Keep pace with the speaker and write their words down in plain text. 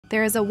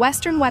There is a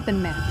Western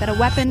weapon myth that a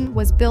weapon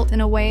was built in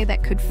a way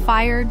that could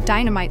fire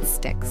dynamite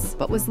sticks,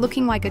 but was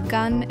looking like a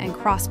gun and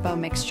crossbow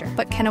mixture.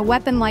 But can a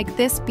weapon like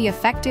this be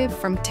effective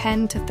from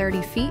 10 to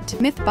 30 feet?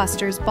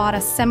 MythBusters bought a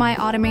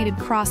semi-automated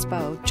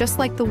crossbow, just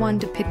like the one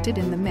depicted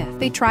in the myth.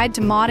 They tried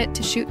to mod it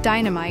to shoot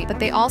dynamite, but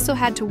they also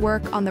had to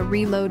work on the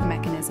reload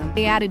mechanism.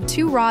 They added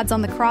 2 rods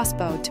on the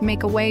crossbow to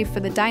make a way for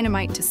the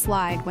dynamite to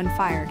slide when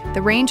fired.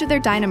 The range of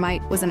their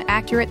dynamite was an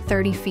accurate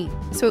 30 feet,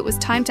 so it was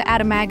time to add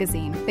a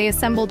magazine. They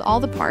assembled all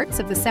the parts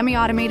of the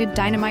semi-automated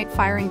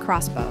dynamite-firing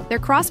crossbow. Their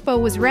crossbow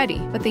was ready,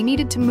 but they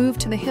needed to move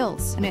to the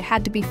hills, and it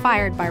had to be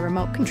fired by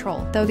remote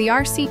control. Though the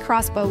RC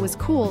crossbow was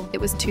cool,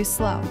 it was too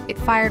slow. It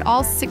fired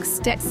all 6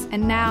 sticks,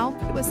 and now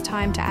it was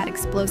time to add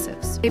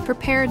explosives. They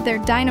prepared their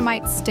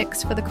dynamite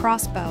sticks for the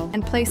crossbow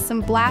and placed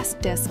some blast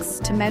discs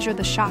to measure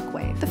the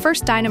shockwave. The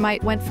first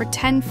dynamite went for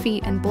 10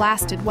 feet and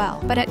blasted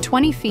well, but at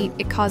 20 feet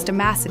it caused a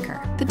massacre.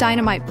 The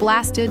dynamite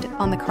blasted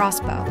on the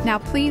crossbow. Now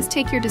please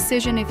take your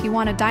decision if you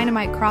want a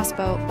dynamite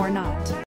crossbow or not.